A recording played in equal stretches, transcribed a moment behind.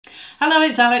Hello,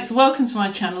 it's Alex. Welcome to my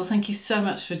channel. Thank you so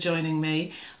much for joining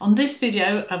me. On this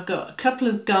video, I've got a couple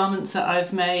of garments that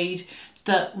I've made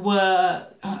that were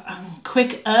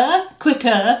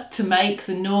quicker to make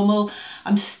than normal.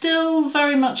 I'm still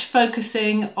very much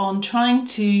focusing on trying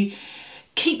to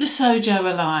keep the sojo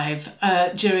alive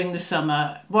during the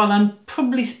summer, while I'm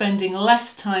probably spending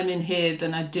less time in here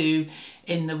than I do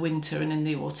in the winter and in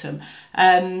the autumn.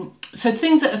 So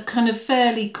things that are kind of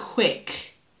fairly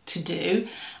quick to do.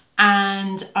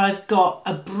 And I've got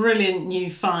a brilliant new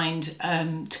find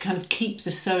to kind of keep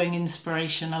the sewing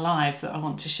inspiration alive that I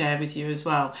want to share with you as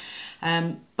well.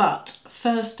 But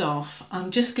first off, I'm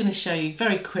just going to show you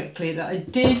very quickly that I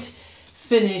did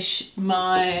finish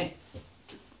my,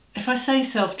 if I say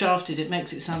self-drafted, it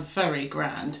makes it sound very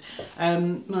grand,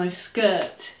 my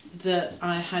skirt that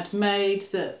I had made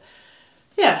that,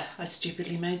 yeah, I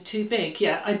stupidly made too big.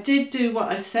 Yeah, I did do what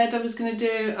I said I was going to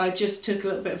do. I just took a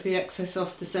little bit of the excess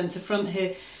off the centre front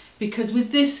here, because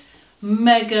with this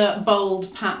mega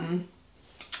bold pattern,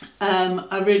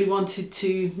 I really wanted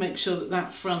to make sure that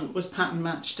that front was pattern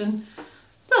matched. And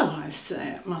though I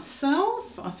say it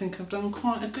myself, I think I've done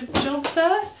quite a good job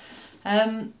there.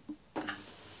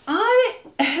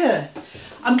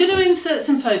 I'm going to insert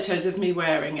some photos of me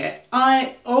wearing it.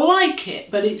 I like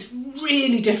it, but it's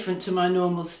really different to my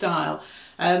normal style.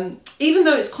 Even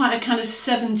though it's quite a kind of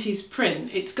 70s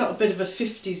print, it's got a bit of a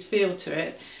 50s feel to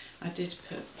it. I did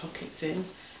put pockets in.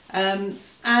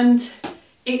 And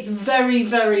it's very,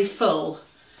 very full.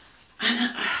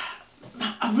 And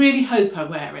I really hope I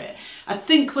wear it. I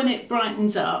think when it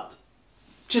brightens up,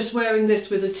 just wearing this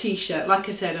with a t-shirt, like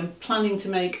I said, I'm planning to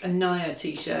make a Naya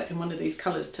t-shirt in one of these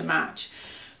colours to match.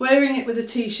 Wearing it with a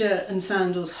t-shirt and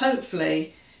sandals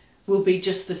hopefully will be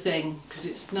just the thing, because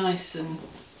it's nice and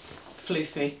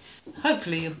floofy.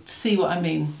 Hopefully you'll see what I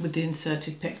mean with the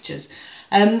inserted pictures.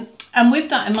 And with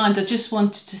that in mind, I just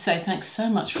wanted to say thanks so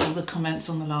much for all the comments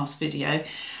on the last video.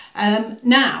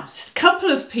 Now, a couple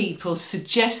of people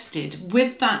suggested,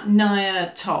 with that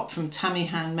Naya top from Tammy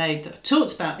Handmade that I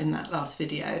talked about in that last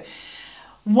video,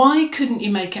 why couldn't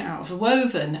you make it out of a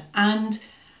woven? And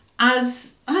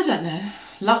as, I don't know,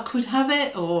 luck would have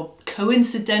it, or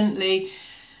coincidentally,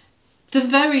 the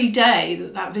very day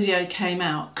that that video came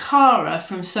out, Cara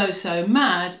from So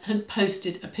Mad had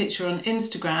posted a picture on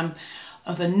Instagram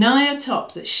of a Naya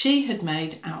top that she had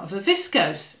made out of a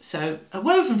viscose, so a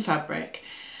woven fabric.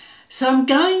 So I'm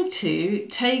going to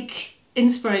take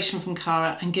inspiration from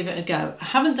Cara and give it a go. I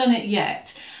haven't done it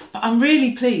yet, but I'm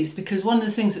really pleased, because one of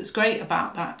the things that's great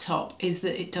about that top is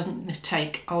that it doesn't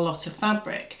take a lot of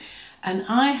fabric. And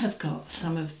I have got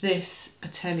some of this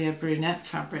Atelier Brunette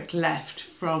fabric left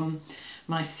from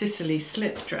my Sicily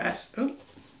slip dress. Oh,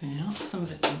 yeah, some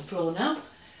of it's on the floor now.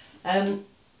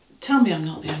 Tell me I'm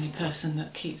not the only person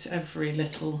that keeps every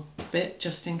little bit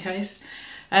just in case.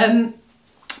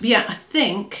 But yeah, I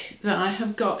think that I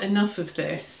have got enough of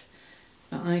this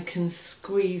that I can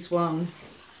squeeze one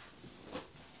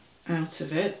out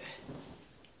of it,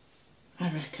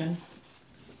 I reckon.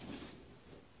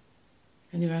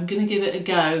 Anyway, I'm going to give it a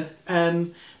go.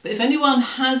 But if anyone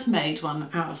has made one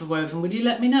out of a woven, will you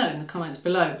let me know in the comments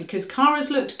below? Because Cara's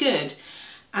looked good,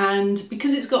 and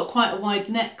because it's got quite a wide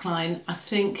neckline, I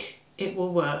think it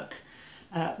will work.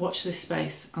 Watch this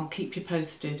space. I'll keep you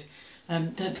posted.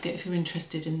 Don't forget, if you're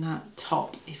interested in that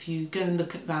top, if you go and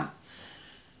look at that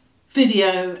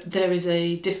video, there is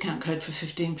a discount code for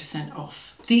 15%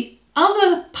 off. The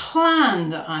other plan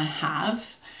that I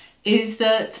have is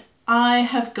that I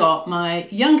have got my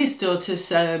youngest daughter,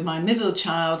 so my middle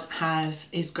child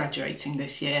is graduating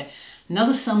this year.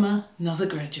 Another summer, another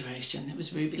graduation. It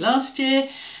was Ruby last year,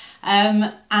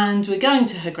 and we're going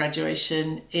to her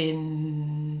graduation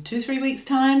in 2 or 3 weeks'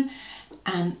 time.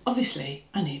 And obviously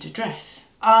I need a dress.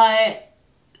 I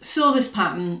saw this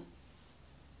pattern,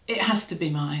 it has to be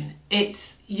mine.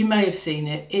 You may have seen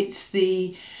it, it's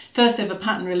the first ever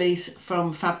pattern release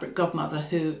from Fabrics Godmother,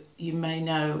 who you may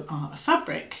know are a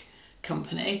fabric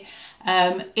company.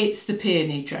 It's the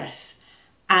Peony dress,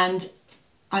 and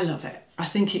I love it. I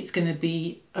think it's going to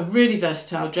be a really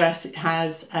versatile dress. It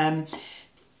has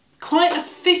quite a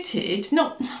fitted,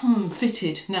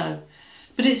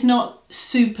 but it's not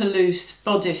super loose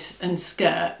bodice and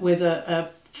skirt, with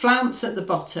a flounce at the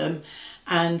bottom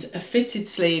and a fitted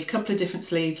sleeve, couple of different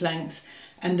sleeve lengths,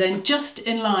 and then just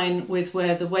in line with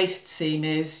where the waist seam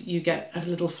is, you get a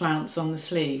little flounce on the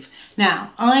sleeve.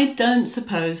 Now, I don't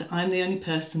suppose I'm the only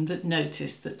person that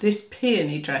noticed that this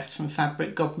Peony dress from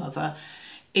Fabrics Godmother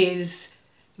is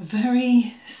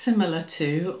very similar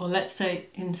to, or let's say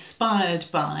inspired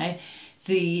by,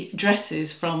 the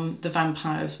dresses from The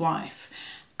Vampire's Wife.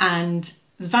 And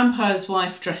the Vampire's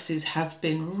Wife dresses have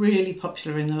been really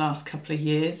popular in the last couple of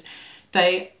years.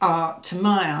 They are, to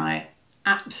my eye,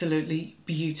 absolutely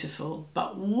beautiful,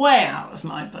 but way out of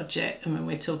my budget. I mean,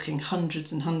 we're talking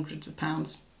hundreds and hundreds of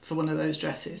pounds for one of those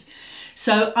dresses.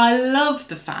 So I love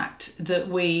the fact that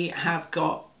we have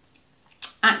got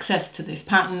access to this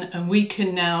pattern and we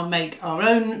can now make our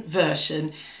own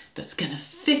version that's going to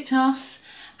fit us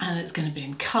and it's going to be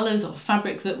in colours or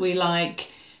fabric that we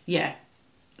like. Yeah,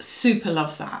 super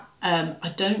love that.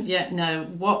 I don't yet know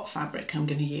what fabric I'm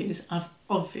going to use. I've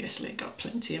obviously got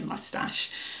plenty in my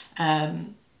stash.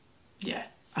 Yeah,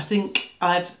 I think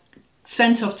I've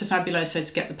sent off to Fabuloso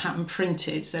to get the pattern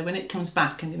printed, so when it comes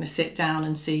back I'm going to sit down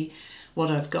and see what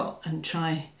I've got and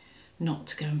try not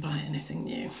to go and buy anything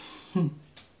new.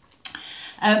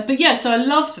 But yeah, so I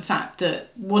love the fact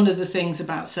that one of the things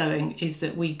about sewing is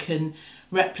that we can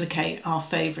replicate our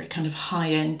favourite kind of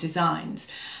high-end designs.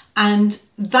 And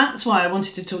that's why I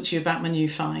wanted to talk to you about my new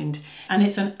find. And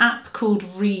it's an app called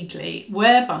Readly,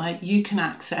 whereby you can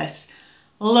access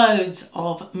loads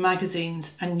of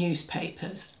magazines and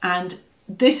newspapers. And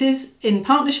this is in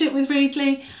partnership with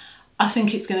Readly. I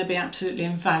think it's going to be absolutely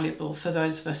invaluable for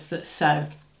those of us that sew.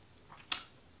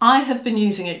 I have been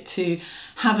using it to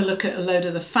have a look at a load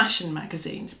of the fashion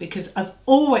magazines because I've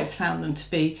always found them to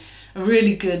be a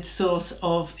really good source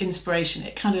of inspiration.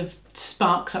 It kind of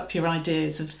sparks up your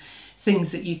ideas of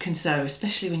things that you can sew,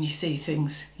 especially when you see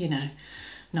things, you know,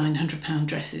 £900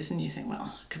 dresses and you think,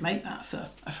 well, I could make that for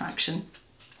a fraction.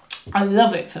 I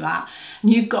love it for that.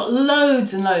 And you've got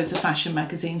loads and loads of fashion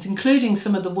magazines, including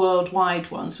some of the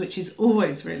worldwide ones, which is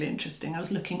always really interesting. I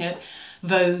was looking at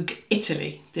Vogue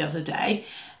Italy the other day.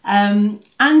 And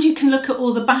you can look at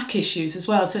all the back issues as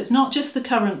well. So it's not just the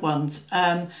current ones.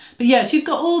 But yes, you've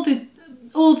got all the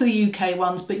UK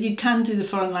ones, but you can do the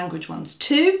foreign language ones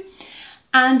too.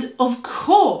 And of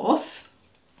course,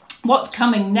 what's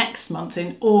coming next month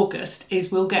in August is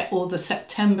we'll get all the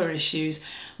September issues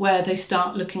where they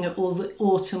start looking at all the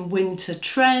autumn winter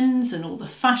trends and all the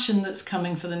fashion that's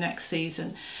coming for the next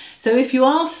season. So if you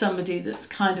are somebody that's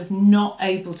kind of not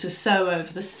able to sew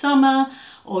over the summer,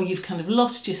 or you've kind of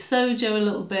lost your sojo a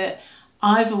little bit,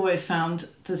 I've always found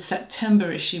the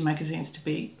September issue magazines to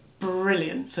be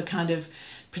brilliant for kind of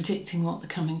predicting what the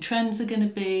coming trends are going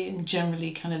to be and generally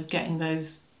kind of getting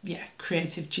those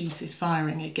creative juices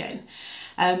firing again.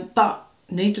 But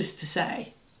needless to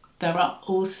say, there are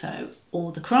also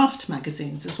all the craft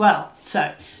magazines as well.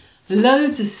 So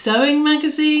loads of sewing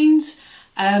magazines.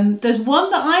 There's one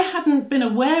that I hadn't been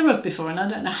aware of before and I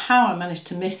don't know how I managed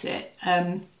to miss it.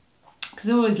 Because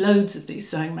there are always loads of these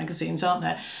sewing magazines, aren't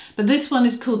there? But this one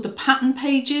is called The Pattern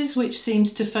Pages, which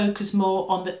seems to focus more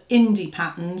on the indie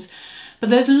patterns. But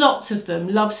there's lots of them.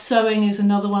 Love Sewing is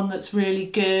another one that's really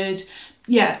good.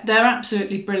 Yeah, they're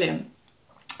absolutely brilliant.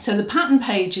 So the Pattern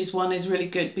Pages one is really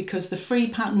good because the free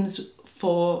patterns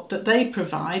that they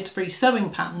provide, free sewing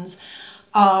patterns,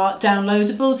 are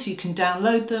downloadable, so you can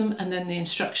download them, and then the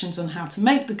instructions on how to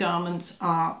make the garments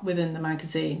are within the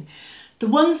magazine. The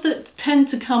ones that tend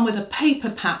to come with a paper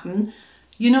pattern,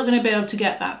 you're not going to be able to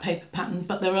get that paper pattern,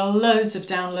 but there are loads of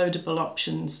downloadable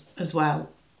options as well.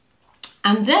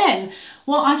 And then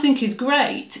what I think is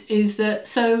great is that,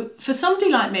 so for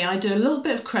somebody like me, I do a little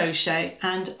bit of crochet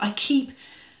and I keep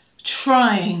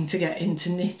trying to get into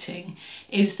knitting,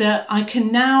 is that I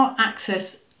can now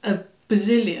access a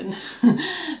bazillion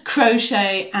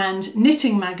crochet and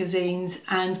knitting magazines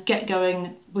and get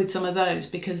going with some of those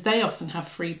because they often have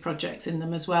free projects in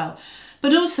them as well.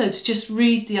 But also to just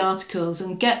read the articles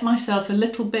and get myself a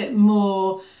little bit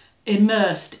more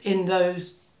immersed in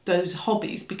those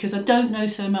hobbies because I don't know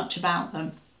so much about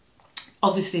them.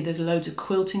 Obviously there's loads of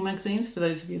quilting magazines for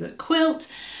those of you that quilt.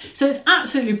 So it's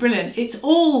absolutely brilliant. It's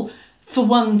all for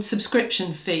one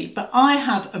subscription fee, but I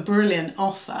have a brilliant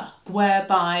offer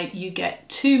whereby you get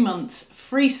 2 months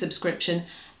free subscription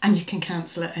and you can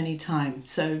cancel at any time.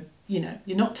 So, you know,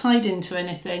 you're not tied into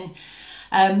anything.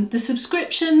 The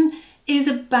subscription is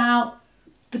about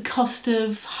the cost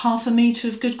of half a metre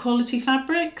of good quality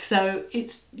fabric. So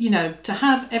it's, you know, to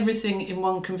have everything in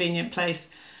one convenient place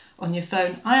on your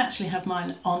phone. I actually have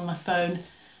mine on my phone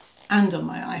and on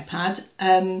my iPad.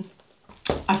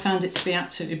 I found it to be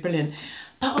absolutely brilliant.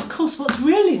 But of course, what's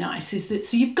really nice is that,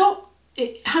 so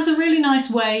it has a really nice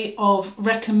way of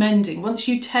recommending. Once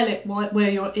you tell it where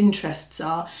your interests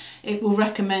are, it will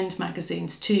recommend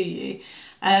magazines to you.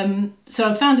 So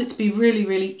I found it to be really,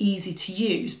 really easy to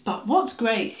use. But what's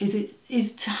great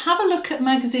is to have a look at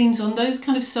magazines on those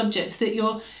kind of subjects that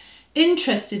you're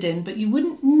interested in, but you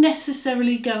wouldn't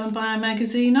necessarily go and buy a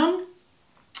magazine on.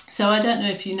 So I don't know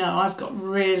if you know, I've got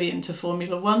really into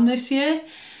Formula One this year.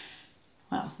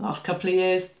 well, last couple of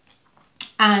years.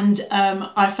 And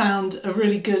I found a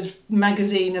really good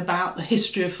magazine about the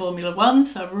history of Formula One,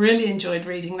 so I've really enjoyed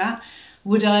reading that.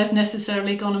 Would I have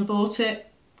necessarily gone and bought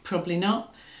it? Probably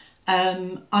not.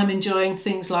 I'm enjoying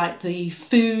things like the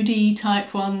foodie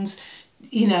type ones.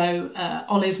 You know,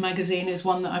 Olive magazine is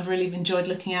one that I've really enjoyed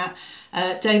looking at.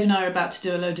 Dave and I are about to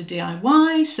do a load of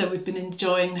DIY, so we've been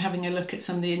enjoying having a look at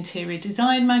some of the interior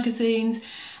design magazines.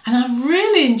 And I've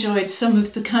really enjoyed some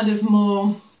of the kind of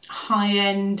more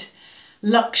high-end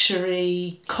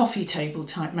luxury coffee table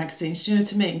type magazines, do you know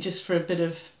what I mean? Just for a bit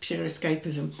of pure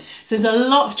escapism. So there's a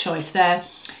lot of choice there.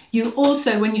 You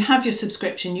also, when you have your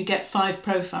subscription, you get 5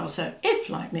 profiles. So if,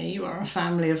 like me, you are a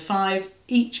family of 5,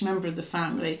 each member of the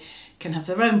family can have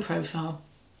their own profile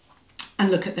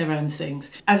and look at their own things.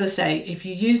 As I say, if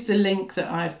you use the link that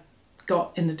I've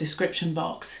got in the description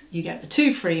box, you get the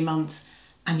 2 free months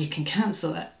and you can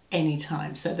cancel at any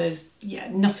time. So there's, yeah,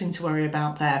 nothing to worry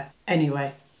about there.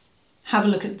 Anyway, have a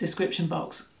look at the description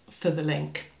box for the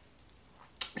link.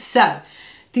 So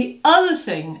the other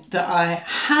thing that I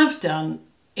have done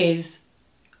is,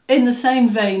 in the same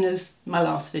vein as my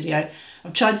last video,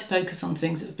 I've tried to focus on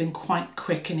things that have been quite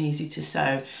quick and easy to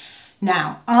sew.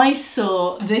 Now, I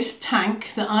saw this tank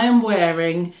that I am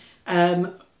wearing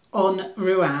on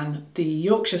Ruan, the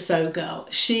Yorkshire Sew Girl.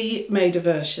 She made a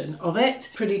version of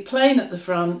it, pretty plain at the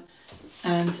front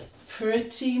and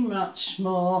pretty much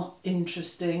more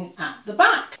interesting at the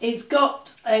back. It's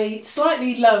got a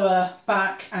slightly lower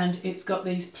back and it's got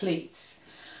these pleats.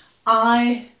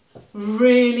 I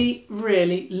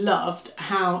really loved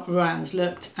how Ruan's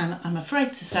looked, and I'm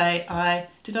afraid to say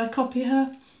did I copy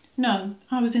her? No,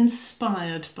 I was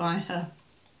inspired by her.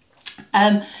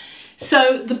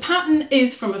 So the pattern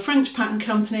is from a French pattern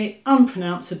company,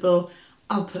 unpronounceable.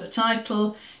 I'll put a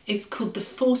title. It's called the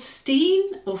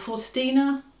Faustine or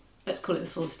Faustina. Let's call it the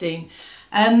Faustine.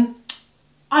 I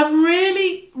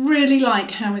really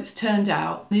like how it's turned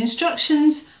out. The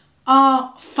instructions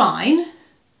are fine,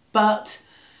 but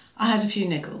I had a few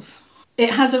niggles.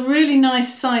 It has a really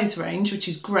nice size range, which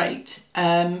is great.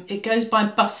 It goes by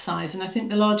bust size, and I think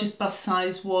the largest bust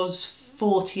size was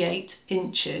 48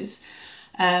 inches.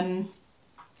 And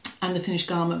the finished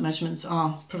garment measurements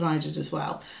are provided as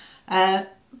well.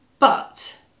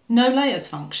 But no layers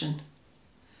function.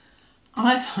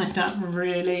 I find that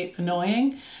really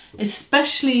annoying,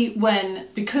 especially when,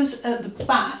 because at the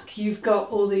back you've got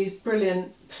all these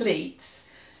brilliant pleats,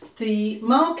 the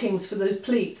markings for those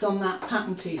pleats on that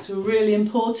pattern piece were really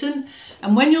important,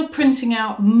 and when you're printing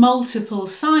out multiple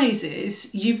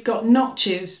sizes you've got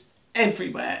notches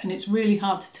everywhere and it's really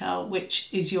hard to tell which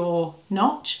is your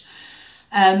notch.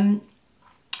 And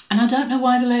I don't know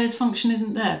why the layers function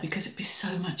isn't there, because it'd be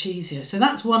so much easier. So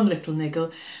that's one little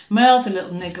niggle. My other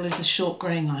little niggle is a short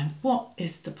grain line. What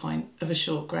is the point of a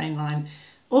short grain line?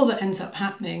 All that ends up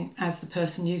happening as the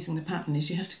person using the pattern is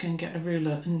you have to go and get a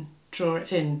ruler and draw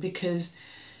it in, because,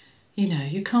 you know,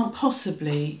 you can't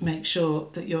possibly make sure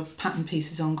that your pattern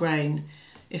piece is on grain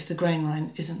if the grain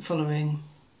line isn't following,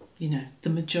 you know, the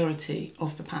majority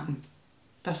of the pattern.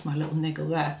 That's my little niggle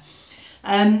there.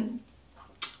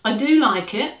 I do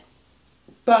like it,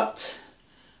 but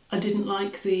I didn't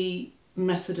like the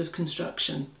method of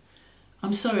construction.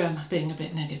 I'm sorry, I'm being a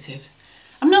bit negative.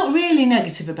 I'm not really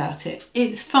negative about it.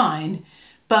 It's fine,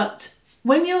 but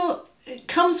when it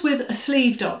comes with a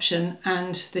sleeved option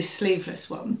and this sleeveless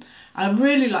one. I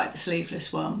really like the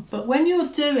sleeveless one, but when you're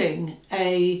doing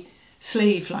a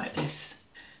sleeve like this,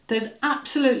 there's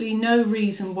absolutely no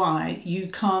reason why you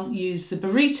can't use the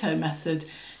burrito method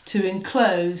to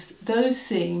enclose those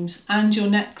seams and your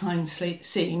neckline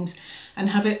seams and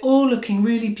have it all looking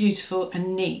really beautiful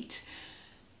and neat.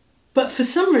 But for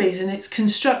some reason it's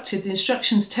constructed, the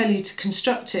instructions tell you to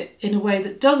construct it in a way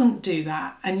that doesn't do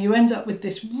that, and you end up with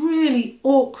this really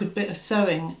awkward bit of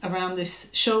sewing around this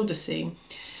shoulder seam.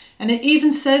 And it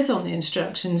even says on the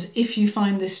instructions, if you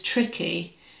find this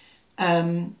tricky,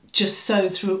 just sew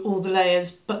through all the layers,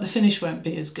 but the finish won't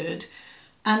be as good.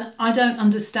 And I don't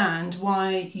understand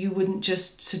why you wouldn't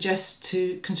just suggest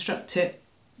to construct it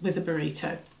with a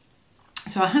burrito.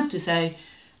 So I have to say,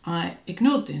 I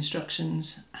ignored the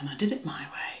instructions and I did it my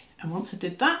way. And once I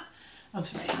did that, I was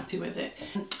very happy with it.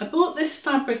 I bought this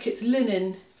fabric, it's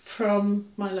linen, from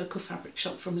my local fabric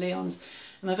shop, from Leon's.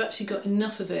 And I've actually got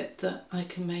enough of it that I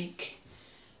can make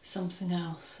something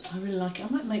else. I really like it. I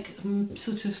might make a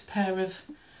sort of pair of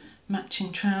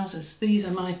matching trousers. These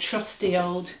are my trusty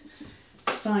old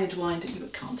Sidewinder, you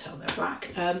can't tell they're black,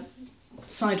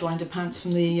 Sidewinder pants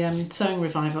from the Sewing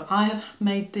Revival. I have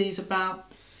made these about,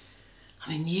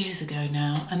 years ago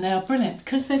now, and they are brilliant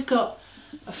because they've got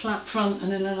a flat front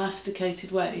and an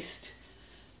elasticated waist.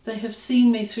 they have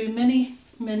seen me through many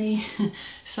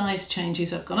size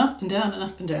changes. I've gone up and down and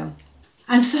up and down.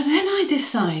 And so then I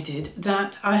decided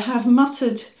that I have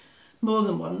muttered more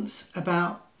than once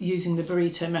about using the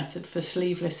burrito method for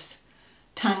sleeveless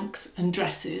tanks and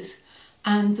dresses,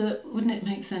 and wouldn't it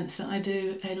make sense that I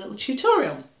do a little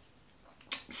tutorial?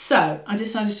 So I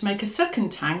decided to make a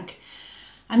second tank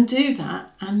and do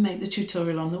that and make the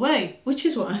tutorial on the way, which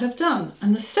is what I have done.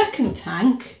 And the second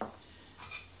tank,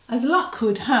 as luck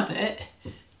would have it,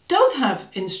 does have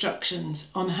instructions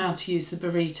on how to use the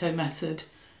burrito method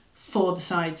for the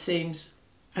side seams,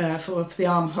 for the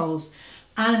armholes.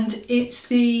 And it's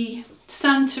the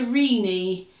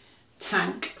Santorini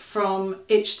tank from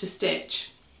Itch to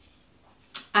Stitch.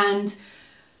 And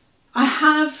I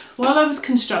have, while I was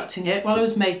constructing it, while I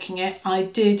was making it, I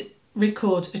did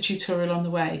record a tutorial on the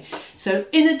way. So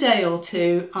in a day or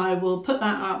two, I will put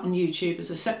that out on YouTube as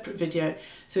a separate video.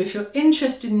 So if you're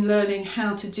interested in learning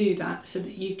how to do that so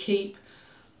that you keep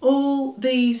all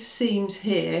these seams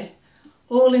here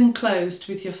all enclosed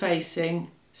with your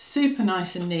facing, super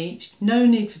nice and neat, no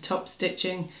need for top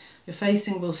stitching, your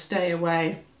facing will stay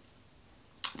away,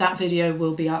 that video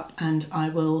will be up, and I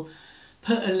will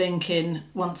put a link in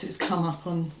once it's come up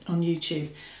on YouTube.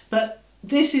 But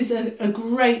this is a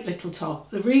great little top.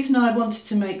 The reason I wanted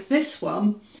to make this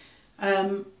one,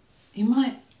 you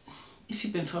might, if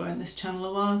you've been following this channel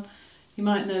a while, you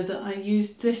might know that I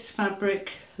used this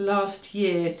fabric last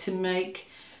year to make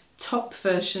top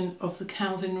version of the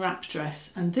Calvin wrap dress,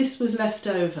 and this was left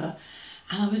over,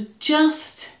 and I was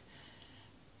just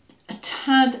a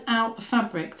tad out of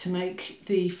fabric to make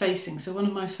the facing, so one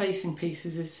of my facing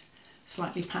pieces is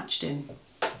slightly patched in.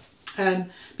 But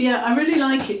yeah, I really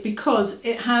like it because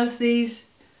it has these,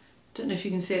 don't know if you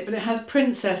can see it, but it has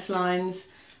princess lines.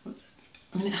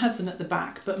 I mean, it has them at the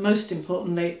back, but most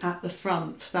importantly at the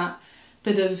front, for that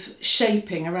bit of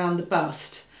shaping around the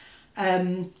bust.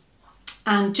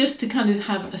 And just to kind of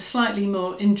have a slightly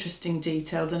more interesting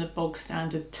detail than a bog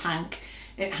standard tank,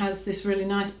 it has this really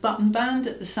nice button band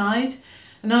at the side,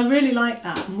 and I really like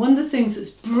that. And one of the things that's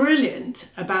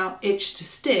brilliant about Itch to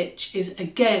Stitch is,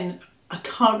 again, I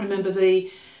can't remember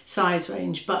the size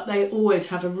range, but they always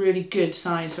have a really good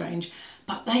size range,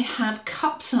 but they have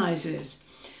cup sizes.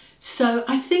 So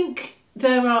I think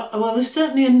there are, well, there's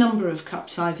certainly a number of cup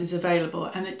sizes available,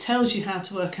 and it tells you how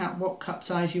to work out what cup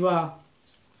size you are.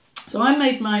 So I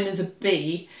made mine as a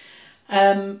B,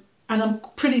 and I'm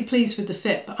pretty pleased with the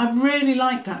fit, but I really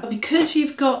like that. Because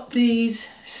you've got these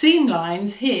seam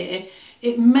lines here,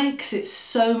 it makes it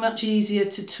so much easier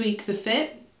to tweak the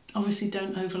fit. Obviously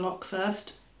don't overlock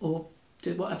first, or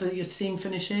do whatever your seam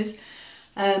finish is.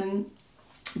 But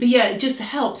yeah, it just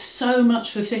helps so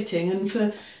much for fitting, and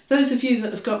for those of you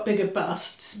that have got bigger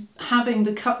busts, having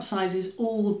the cup sizes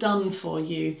all done for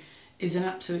you is an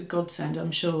absolute godsend,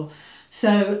 I'm sure.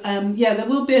 So yeah, there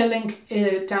will be a link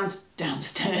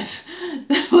downstairs.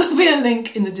 There will be a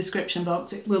link in the description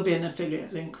box. It will be an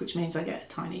affiliate link, which means I get a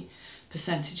tiny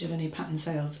percentage of any pattern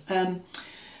sales.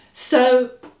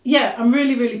 So yeah, I'm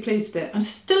really pleased with it. I'm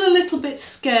still a little bit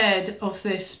scared of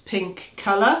this pink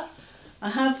colour.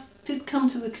 I did come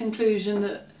to the conclusion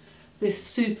that this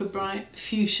super bright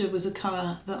fuchsia was a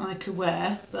colour that I could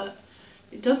wear, but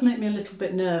it does make me a little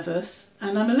bit nervous,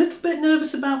 and I'm a little bit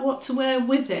nervous about what to wear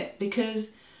with it, because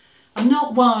I'm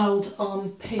not wild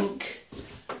on pink,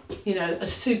 you know, a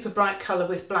super bright colour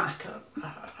with black.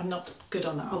 I'm not good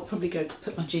on that. I'll probably go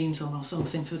put my jeans on or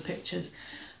something for the pictures.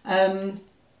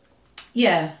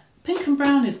 Yeah, pink and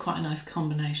brown is quite a nice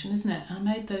combination, isn't it? I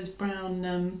made those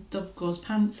brown dog gauze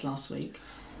pants last week.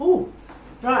 Oh,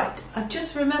 right, I've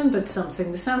just remembered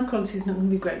something. The sound quality is not going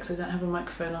to be great because I don't have a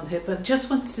microphone on here, but just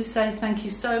wanted to say thank you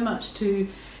so much to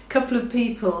a couple of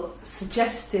people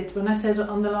suggested, when I said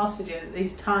on the last video that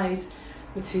these ties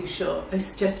were too short, they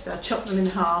suggested I chop them in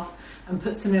half and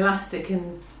put some elastic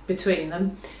in between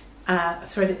them,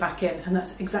 thread it back in, and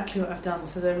that's exactly what I've done.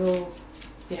 So they're all,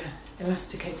 yeah,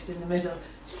 elasticated in the middle.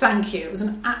 Thank you, it was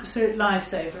an absolute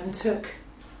lifesaver and took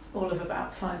all of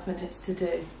about 5 minutes to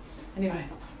do. Anyway,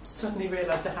 suddenly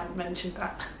realised I hadn't mentioned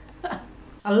that.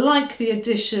 I like the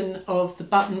addition of the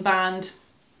button band.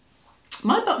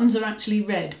 My buttons are actually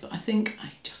red, but I think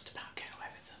I just about get away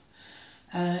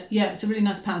with them. Yeah, it's a really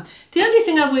nice pattern. The only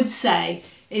thing I would say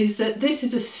is that this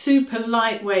is a super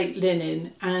lightweight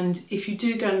linen, and if you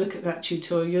do go and look at that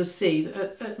tutorial, you'll see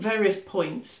that at various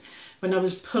points when I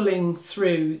was pulling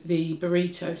through the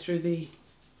burrito, through the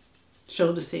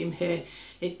shoulder seam here,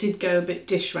 it did go a bit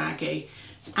dish raggy.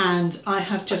 And I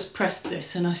have just pressed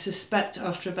this, and I suspect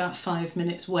after about 5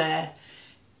 minutes wear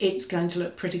it's going to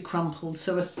look pretty crumpled,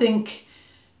 so I think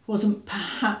wasn't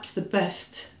perhaps the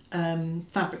best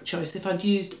fabric choice. If I'd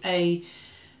used a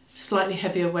slightly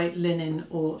heavier weight linen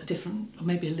or a different, or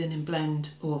maybe a linen blend,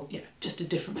 or yeah, just a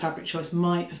different fabric choice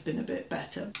might have been a bit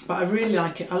better. But I really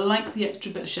like it. I like the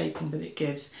extra bit of shaping that it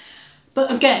gives. But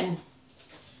again,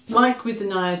 like with the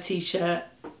Naya t-shirt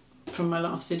from my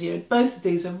last video, both of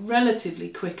these are relatively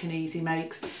quick and easy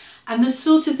makes, and the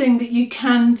sort of thing that you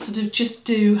can sort of just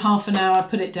do half an hour,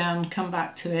 put it down, come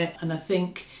back to it. And I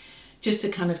think just a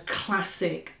kind of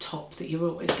classic top that you're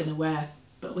always going to wear,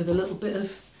 but with a little bit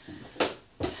of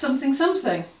something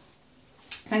something.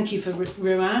 Thank you for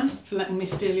Ruan for letting me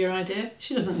steal your idea.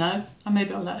 She doesn't know, and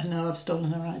maybe I'll let her know I've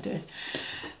stolen her idea.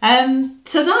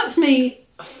 So that's me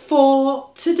for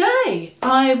today.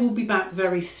 I will be back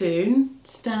very soon.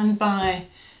 Stand by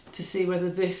to see whether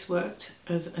this worked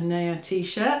as a Naya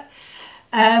t-shirt.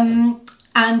 And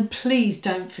please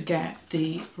don't forget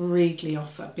the Readly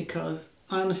offer, because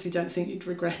I honestly don't think you'd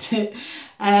regret it.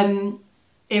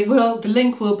 The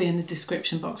link will be in the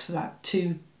description box for that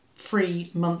 2 free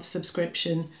month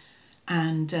subscription,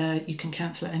 and you can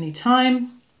cancel at any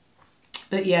time.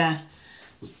 But yeah,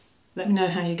 let me know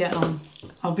how you get on.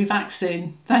 I'll be back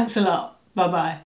soon. Thanks a lot. Bye bye.